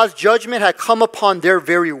as if God's judgment had come upon their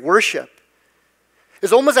very worship.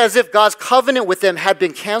 It's almost as if God's covenant with them had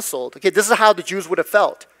been canceled. Okay, this is how the Jews would have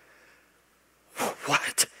felt.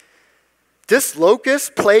 What? This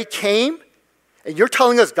locust plague came, and you're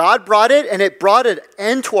telling us God brought it, and it brought an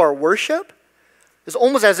end to our worship? It's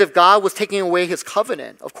almost as if God was taking away his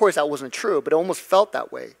covenant. Of course, that wasn't true, but it almost felt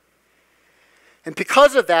that way. And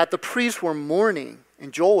because of that, the priests were mourning,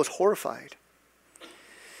 and Joel was horrified.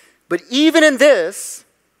 But even in this,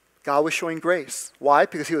 God was showing grace. Why?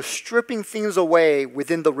 Because he was stripping things away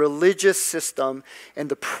within the religious system and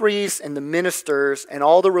the priests and the ministers and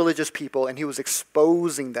all the religious people, and he was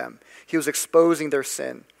exposing them. He was exposing their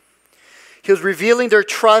sin. He was revealing their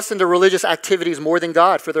trust in their religious activities more than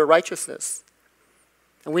God for their righteousness.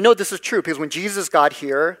 And we know this is true because when Jesus got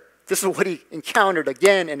here, this is what he encountered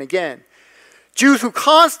again and again. Jews who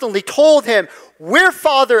constantly told him, we're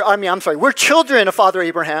children of Father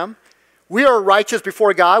Abraham. We are righteous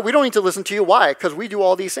before God. We don't need to listen to you. Why? Because we do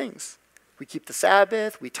all these things. We keep the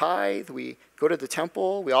Sabbath, we tithe, we go to the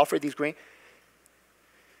temple, we offer these grain.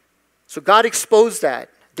 So God exposed that.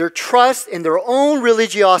 Their trust in their own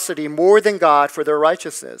religiosity more than God for their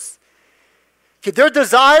righteousness. Their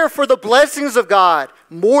desire for the blessings of God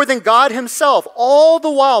more than God himself, all the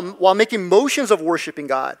while making motions of worshiping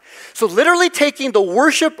God. So literally taking the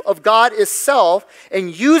worship of God itself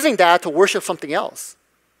and using that to worship something else.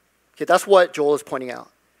 Okay, that's what Joel is pointing out.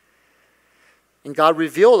 And God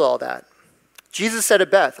revealed all that. Jesus said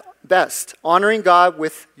it best, honoring God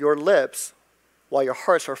with your lips while your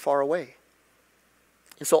hearts are far away.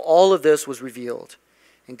 And so all of this was revealed,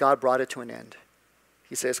 and God brought it to an end.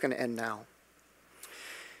 He said it's going to end now.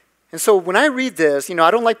 And so when I read this,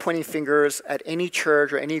 I don't like pointing fingers at any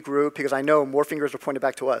church or any group because I know more fingers are pointed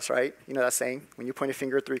back to us, right? You know that saying? When you point a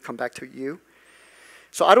finger, 3 come back to you.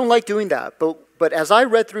 So I don't like doing that. But as I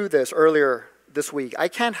read through this earlier this week, I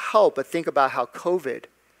can't help but think about how COVID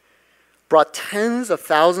brought tens of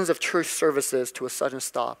thousands of church services to a sudden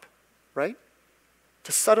stop, right?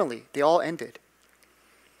 Just suddenly, they all ended.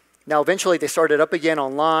 Now, eventually, they started up again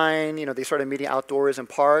online. They started meeting outdoors in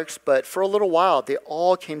parks. But for a little while, they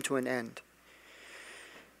all came to an end.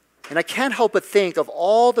 And I can't help but think of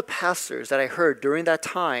all the pastors that I heard during that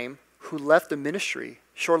time who left the ministry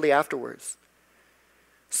shortly afterwards.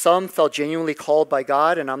 Some felt genuinely called by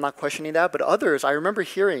God, and I'm not questioning that. But others, I remember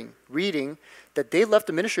reading, that they left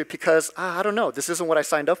the ministry because, I don't know, this isn't what I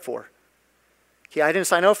signed up for. Okay, I didn't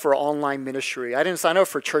sign up for online ministry. I didn't sign up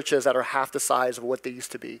for churches that are half the size of what they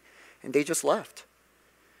used to be. And they just left.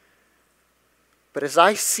 But as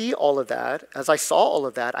I saw all of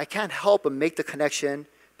that, I can't help but make the connection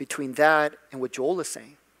between that and what Joel is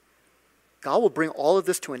saying. God will bring all of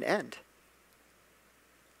this to an end.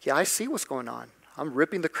 Yeah, I see what's going on. I'm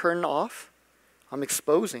ripping the curtain off. I'm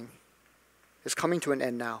exposing. It's coming to an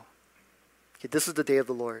end now. Okay, this is the day of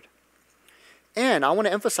the Lord. And I want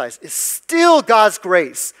to emphasize, it's still God's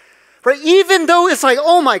grace. Right? Even though it's like,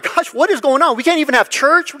 oh my gosh, what is going on? We can't even have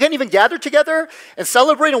church. We can't even gather together and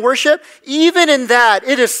celebrate and worship. Even in that,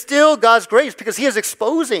 it is still God's grace because he is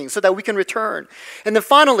exposing so that we can return. And then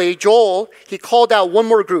finally, Joel, he called out one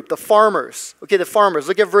more group, the farmers. Okay, the farmers.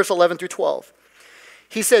 Look at verse 11 through 12.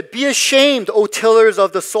 He said, be ashamed, O tillers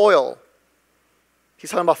of the soil. He's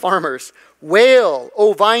talking about farmers. Wail,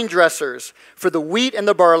 O vine dressers, for the wheat and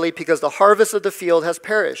the barley, because the harvest of the field has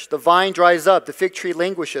perished. The vine dries up, the fig tree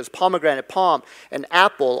languishes, pomegranate, palm, and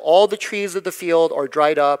apple. All the trees of the field are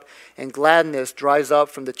dried up, and gladness dries up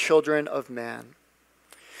from the children of man.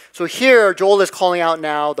 So here, Joel is calling out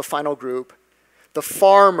now the final group, the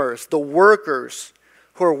farmers, the workers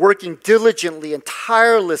who are working diligently and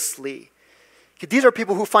tirelessly. These are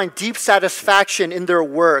people who find deep satisfaction in their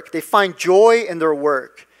work. They find joy in their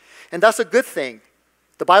work. And that's a good thing.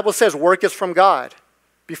 The Bible says work is from God.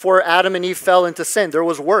 Before Adam and Eve fell into sin, there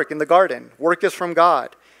was work in the garden. Work is from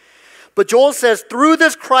God. But Joel says through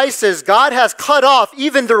this crisis, God has cut off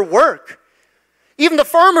even their work. Even the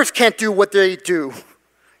farmers can't do what they do.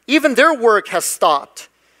 Even their work has stopped.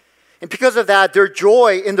 And because of that, their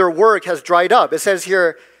joy in their work has dried up. It says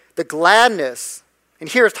here, the gladness. And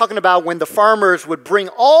here it's talking about when the farmers would bring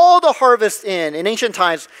all the harvest in. In ancient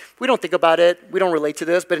times, we don't think about it. We don't relate to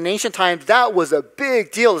this. But in ancient times, that was a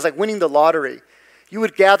big deal. It's like winning the lottery. You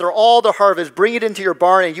would gather all the harvest, bring it into your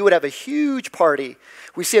barn, and you would have a huge party.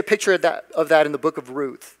 We see a picture of that in the book of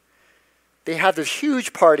Ruth. They have this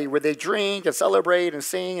huge party where they drink and celebrate and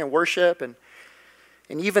sing and worship. And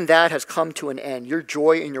even that has come to an end. Your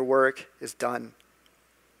joy in your work is done.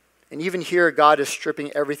 And even here, God is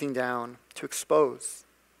stripping everything down to expose.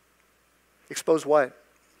 Expose what?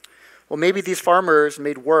 Well, maybe these farmers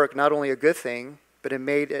made work not only a good thing, but they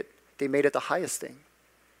made it the highest thing.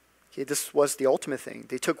 Okay, this was the ultimate thing.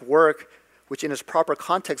 They took work, which in its proper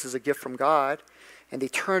context is a gift from God, and they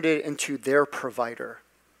turned it into their provider.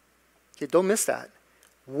 Okay, don't miss that.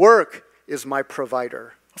 Work is my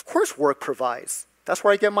provider. Of course work provides. That's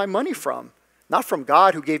where I get my money from. Not from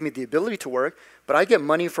God who gave me the ability to work, but I get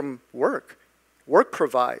money from work. Work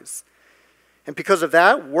provides. And because of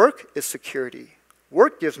that, work is security.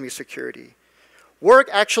 Work gives me security. Work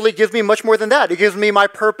actually gives me much more than that. It gives me my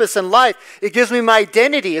purpose in life. It gives me my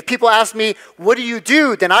identity. If people ask me, what do you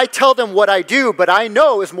do? Then I tell them what I do, but I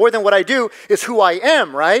know it's more than what I do. It's who I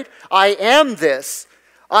am, right? I am this.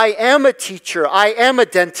 I am a teacher. I am a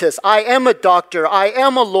dentist. I am a doctor. I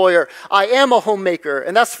am a lawyer. I am a homemaker.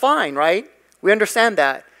 And that's fine, right? We understand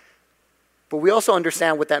that. But we also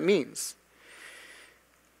understand what that means.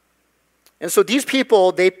 And so these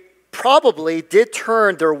people, they probably did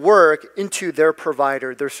turn their work into their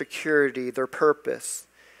provider, their security, their purpose,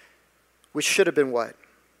 which should have been what?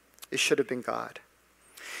 It should have been God.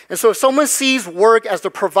 And so if someone sees work as the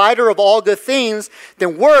provider of all good things,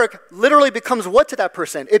 then work literally becomes what to that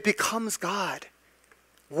person? It becomes God.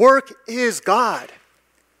 Work is God.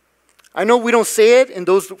 I know we don't say it in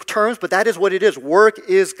those terms, but that is what it is. Work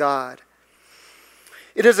is God.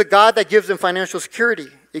 It is a God that gives them financial security.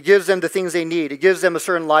 It gives them the things they need. It gives them a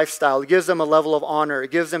certain lifestyle. It gives them a level of honor.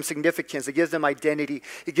 It gives them significance. It gives them identity.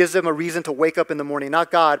 It gives them a reason to wake up in the morning.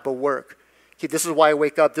 Not God, but work. Okay, this is why I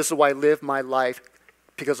wake up. This is why I live my life,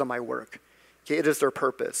 because of my work. Okay, it is their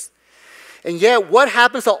purpose. And yet, what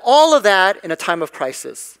happens to all of that in a time of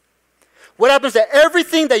crisis? What happens to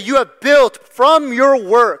everything that you have built from your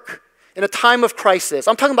work in a time of crisis?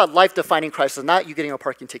 I'm talking about life-defining crisis, not you getting a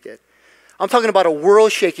parking ticket. I'm talking about a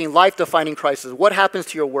world-shaking, life-defining crisis. What happens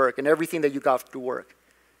to your work and everything that you got through work?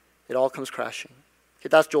 It all comes crashing. Okay,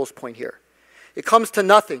 that's Joel's point here. It comes to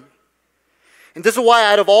nothing. And this is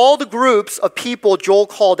why out of all the groups of people Joel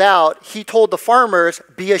called out, he told the farmers,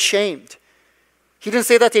 be ashamed. He didn't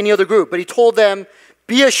say that to any other group, but he told them,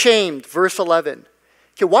 be ashamed, verse 11.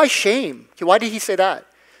 Okay, why shame? Okay, why did he say that?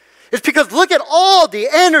 It's because look at all the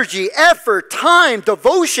energy, effort, time,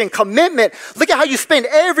 devotion, commitment. Look at how you spend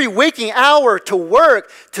every waking hour to work,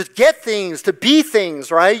 to get things, to be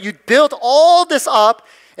things, right? You built all this up,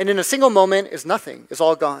 and in a single moment, it's nothing. It's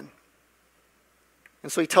all gone. And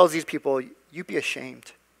so he tells these people, you be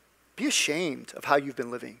ashamed. Be ashamed of how you've been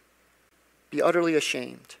living. Be utterly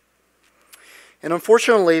ashamed. And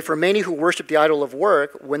unfortunately, for many who worship the idol of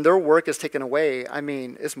work, when their work is taken away,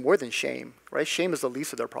 it's more than shame, right? Shame is the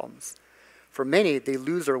least of their problems. For many, they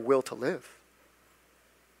lose their will to live.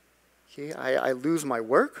 Okay, I lose my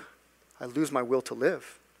work. I lose my will to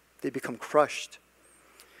live. They become crushed.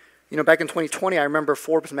 Back in 2020, I remember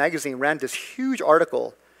Forbes magazine ran this huge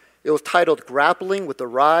article. It was titled, Grappling with the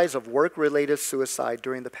Rise of Work-Related Suicide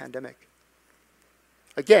During the Pandemic.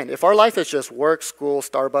 Again, if our life is just work, school,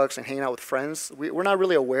 Starbucks, and hanging out with friends, we're not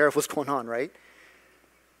really aware of what's going on, right?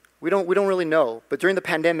 We don't really know. But during the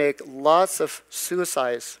pandemic, lots of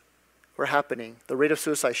suicides were happening. The rate of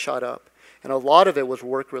suicide shot up. And a lot of it was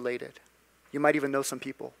work-related. You might even know some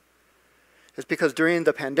people. It's because during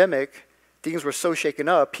the pandemic, things were so shaken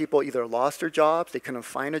up, people either lost their jobs, they couldn't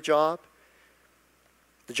find a job.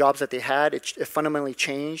 The jobs that they had, it fundamentally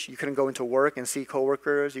changed. You couldn't go into work and see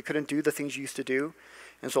coworkers. You couldn't do the things you used to do.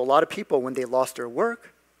 And so a lot of people, when they lost their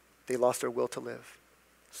work, they lost their will to live.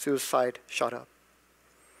 Suicide shot up.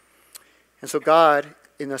 And so God,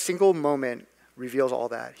 in a single moment, reveals all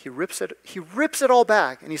that. He rips it all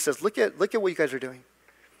back, and he says, look at what you guys are doing.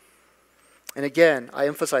 And again, I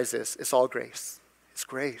emphasize this, it's all grace. It's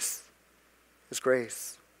grace. It's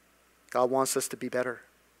grace. God wants us to be better,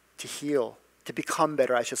 to heal, to become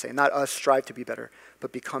better, I should say. Not us strive to be better,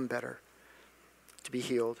 but become better, to be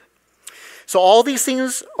healed. So all these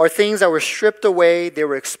things are things that were stripped away. They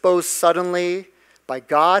were exposed suddenly by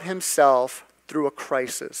God himself through a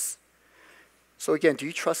crisis. So again, do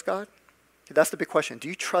you trust God? That's the big question. Do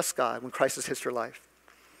you trust God when crisis hits your life?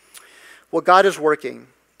 Well, God is working.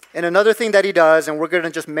 And another thing that he does, and we're going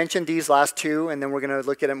to just mention these last two, and then we're going to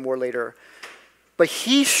look at it more later. But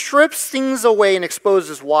he strips things away and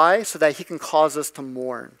exposes. Why? So that he can cause us to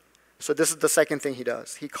mourn. So this is the second thing he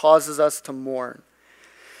does. He causes us to mourn.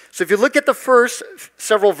 So if you look at the first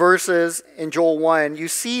several verses in Joel 1, you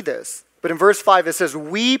see this. But in verse 5, it says,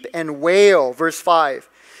 weep and wail, verse 5.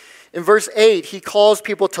 In verse 8, he calls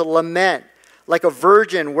people to lament, like a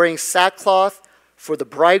virgin wearing sackcloth for the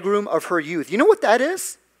bridegroom of her youth. You know what that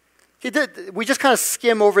is? We just kind of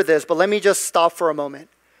skim over this, but let me just stop for a moment.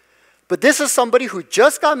 But this is somebody who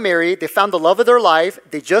just got married. They found the love of their life.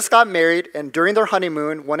 They just got married, and during their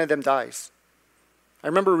honeymoon, one of them dies. I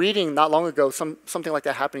remember reading not long ago something like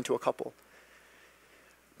that happening to a couple.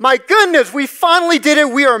 My goodness, we finally did it.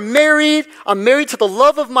 We are married. I'm married to the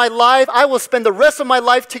love of my life. I will spend the rest of my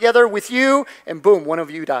life together with you. And boom, one of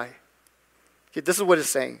you die. Okay, this is what it's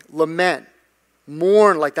saying. Lament.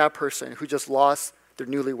 Mourn like that person who just lost their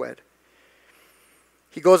newlywed.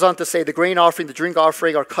 He goes on to say, the grain offering, the drink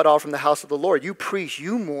offering are cut off from the house of the Lord. You priests,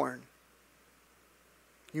 you mourn.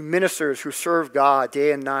 You ministers who serve God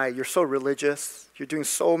day and night, you're so religious. You're doing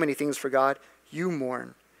so many things for God. You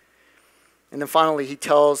mourn. And then finally, he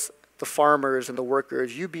tells the farmers and the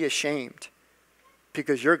workers, you be ashamed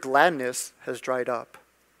because your gladness has dried up.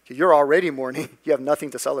 You're already mourning. You have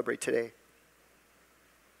nothing to celebrate today.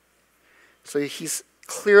 So he's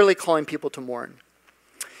clearly calling people to mourn.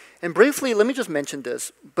 And briefly, let me just mention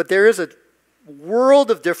this, but there is a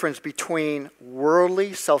world of difference between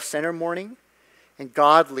worldly, self-centered mourning and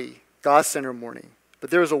godly, God-centered mourning.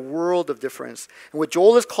 But there is a world of difference. And what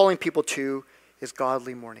Joel is calling people to is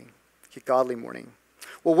godly mourning. Godly mourning.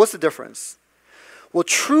 Well, what's the difference? Well,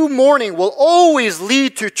 true mourning will always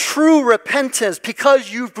lead to true repentance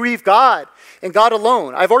because you've grieved God and God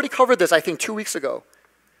alone. I've already covered this, I think, 2 weeks ago.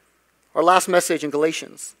 Our last message in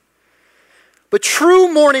Galatians. But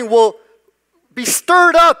true mourning will be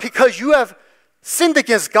stirred up because you have sinned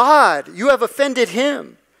against God. You have offended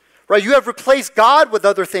him. Right? You have replaced God with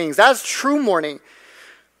other things. That's true mourning.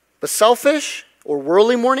 But selfish or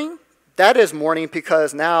worldly mourning, that is mourning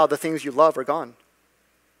because now the things you love are gone.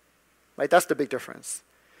 Right? That's the big difference.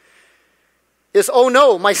 It's, oh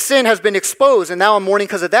no, my sin has been exposed and now I'm mourning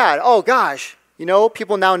because of that. Oh gosh,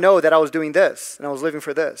 people now know that I was doing this and I was living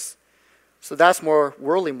for this. So that's more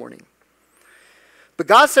worldly mourning. But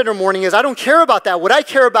God-centered mourning is, I don't care about that. What I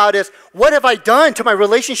care about is, what have I done to my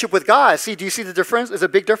relationship with God? See, do you see the difference? It's a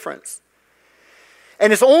big difference.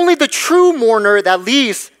 And it's only the true mourner that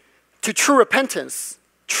leads to true repentance.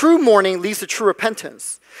 True mourning leads to true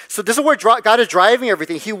repentance. So this is where God is driving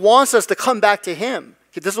everything. He wants us to come back to him.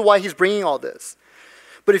 This is why he's bringing all this.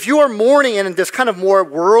 But if you are mourning in this kind of more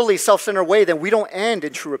worldly, self-centered way, then we don't end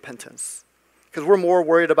in true repentance. Because we're more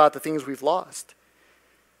worried about the things we've lost.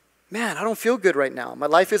 Man, I don't feel good right now. My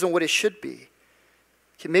life isn't what it should be.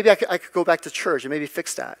 Okay, maybe I could go back to church and maybe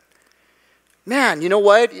fix that. Man, you know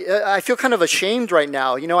what? I feel kind of ashamed right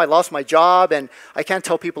now. I lost my job and I can't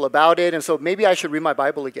tell people about it. And so maybe I should read my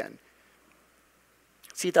Bible again.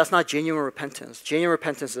 See, that's not genuine repentance. Genuine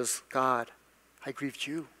repentance is, God, I grieved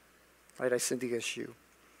you. Right? I sinned against you.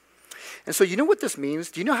 And so you know what this means?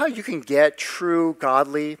 Do you know how you can get true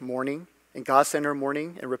godly mourning and God-centered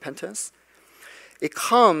mourning and repentance? It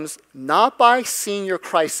comes not by seeing your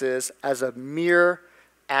crisis as a mere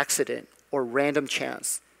accident or random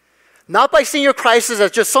chance. Not by seeing your crisis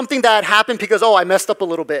as just something that happened because, I messed up a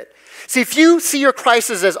little bit. See, if you see your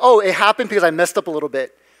crisis as, it happened because I messed up a little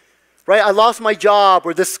bit, right? I lost my job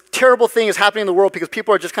or this terrible thing is happening in the world because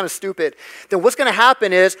people are just kind of stupid. Then what's going to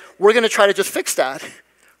happen is we're going to try to just fix that,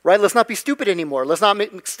 right? Let's not be stupid anymore. Let's not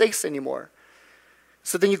make mistakes anymore.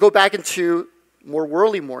 So then you go back into more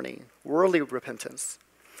worldly mourning, worldly repentance.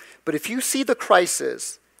 But if you see the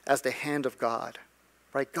crisis as the hand of God,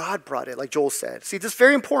 right? God brought it, like Joel said. See, this is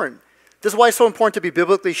very important. This is why it's so important to be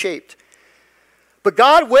biblically shaped. But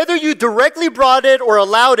God, whether you directly brought it or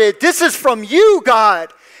allowed it, this is from you,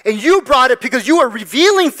 God. And you brought it because you are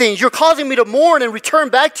revealing things. You're causing me to mourn and return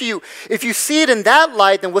back to you. If you see it in that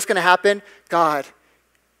light, then what's going to happen? God,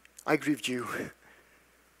 I grieved you.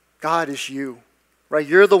 God is you, right?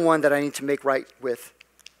 You're the one that I need to make right with.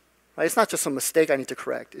 Right? It's not just a mistake I need to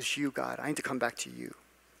correct. It's you, God. I need to come back to you.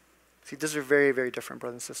 See, these are very, very different,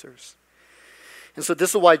 brothers and sisters. And so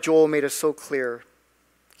this is why Joel made it so clear.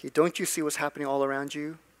 Okay, don't you see what's happening all around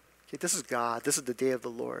you? Okay, this is God. This is the day of the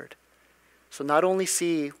Lord. So not only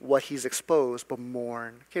see what he's exposed, but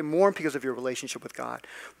mourn. Okay, mourn because of your relationship with God.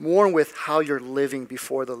 Mourn with how you're living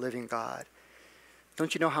before the living God.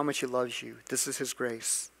 Don't you know how much he loves you? This is his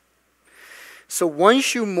grace. So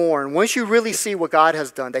once you mourn, once you really see what God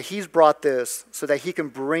has done, that he's brought this so that he can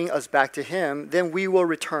bring us back to him, then we will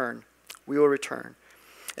return. We will return.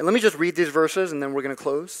 And let me just read these verses and then we're going to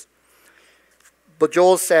close. But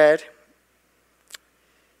Joel said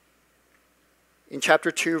in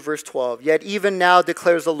chapter 2, verse 12, "Yet even now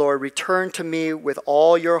declares the Lord, return to me with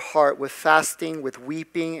all your heart, with fasting, with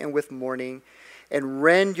weeping, and with mourning, and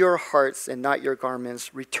rend your hearts and not your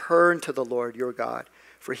garments. Return to the Lord your God,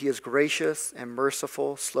 for he is gracious and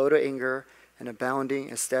merciful, slow to anger, and abounding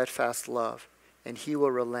in steadfast love, and he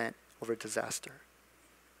will relent over disaster."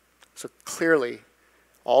 So clearly,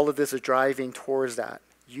 all of this is driving towards that.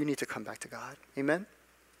 You need to come back to God. Amen?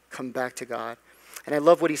 Come back to God. And I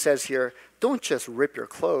love what he says here. Don't just rip your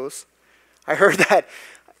clothes. I heard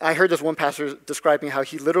this one pastor describing how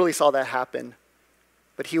he literally saw that happen.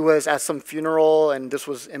 But he was at some funeral, and this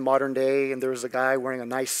was in modern day, and there was a guy wearing a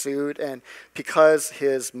nice suit, and because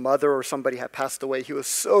his mother or somebody had passed away, he was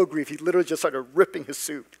so grieved, he literally just started ripping his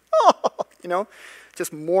suit.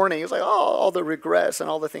 Just mourning. He was like, all the regrets and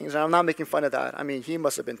all the things. And I'm not making fun of that. I mean, he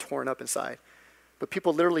must have been torn up inside. But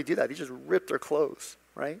people literally do that. They just rip their clothes,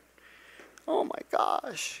 right? Oh my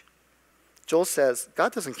gosh. Joel says,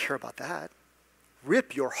 God doesn't care about that.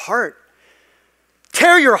 Rip your heart.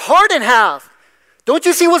 Tear your heart in half. Don't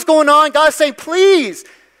you see what's going on? God's saying, please,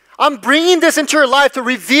 I'm bringing this into your life to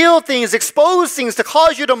reveal things, expose things, to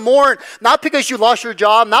cause you to mourn, not because you lost your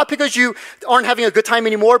job, not because you aren't having a good time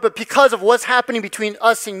anymore, but because of what's happening between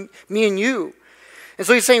us and me and you. And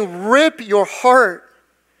so he's saying, rip your heart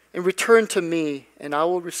and return to me, and I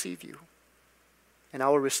will receive you, and I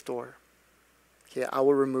will restore. Okay, I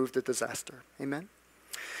will remove the disaster. Amen?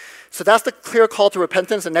 So that's the clear call to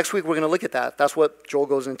repentance, and next week we're going to look at that. That's what Joel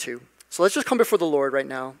goes into. So let's just come before the Lord right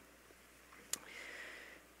now.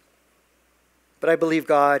 But I believe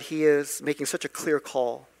God, he is making such a clear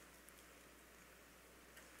call.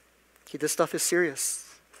 Okay, this stuff is serious.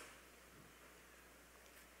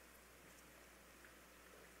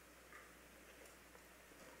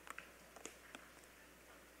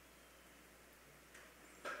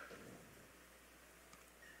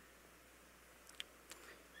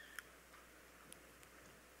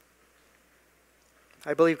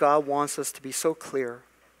 I believe God wants us to be so clear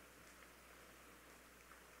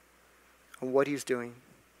on what he's doing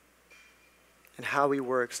and how he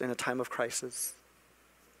works in a time of crisis.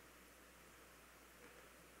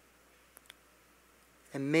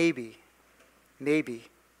 And maybe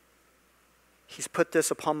he's put this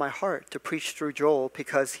upon my heart to preach through Joel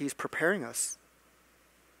because he's preparing us.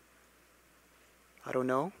 I don't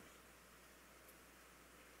know.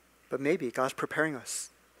 But maybe God's preparing us.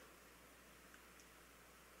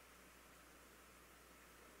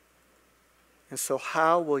 And so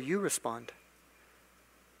how will you respond,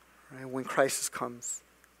 right, when crisis comes?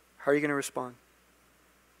 How are you going to respond?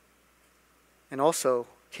 And also,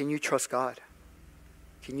 can you trust God?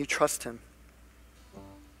 Can you trust him?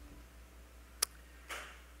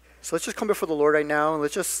 So let's just come before the Lord right now, and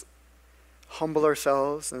let's just humble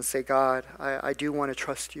ourselves and say, God, I do want to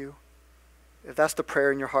trust you. If that's the prayer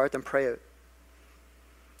in your heart, then pray it.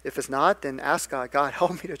 If it's not, then ask God, God,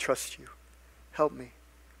 help me to trust you. Help me.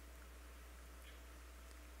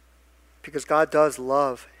 Because God does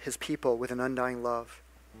love his people with an undying love.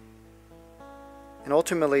 And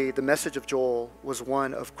ultimately, the message of Joel was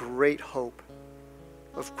one of great hope,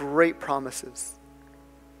 of great promises.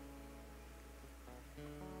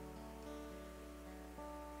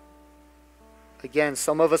 Again,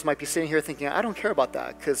 some of us might be sitting here thinking, I don't care about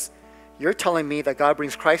that because you're telling me that God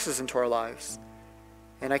brings crisis into our lives,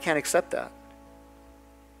 and I can't accept that.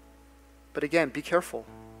 But again, be careful.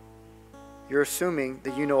 You're assuming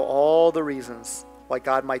that you know all the reasons why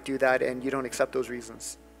God might do that, and you don't accept those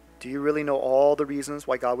reasons. Do you really know all the reasons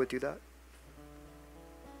why God would do that?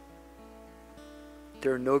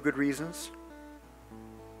 There are no good reasons.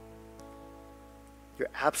 You're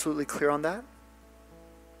absolutely clear on that?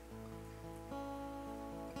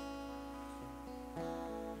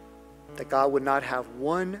 that God would not have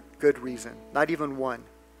one good reason, not even one,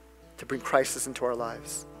 to bring crisis into our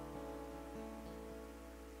lives.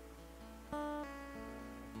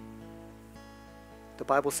 The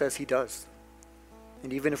Bible says he does.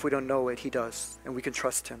 And even if we don't know it, he does. And we can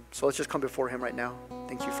trust him. So let's just come before him right now.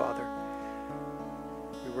 Thank you, Father.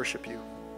 We worship you.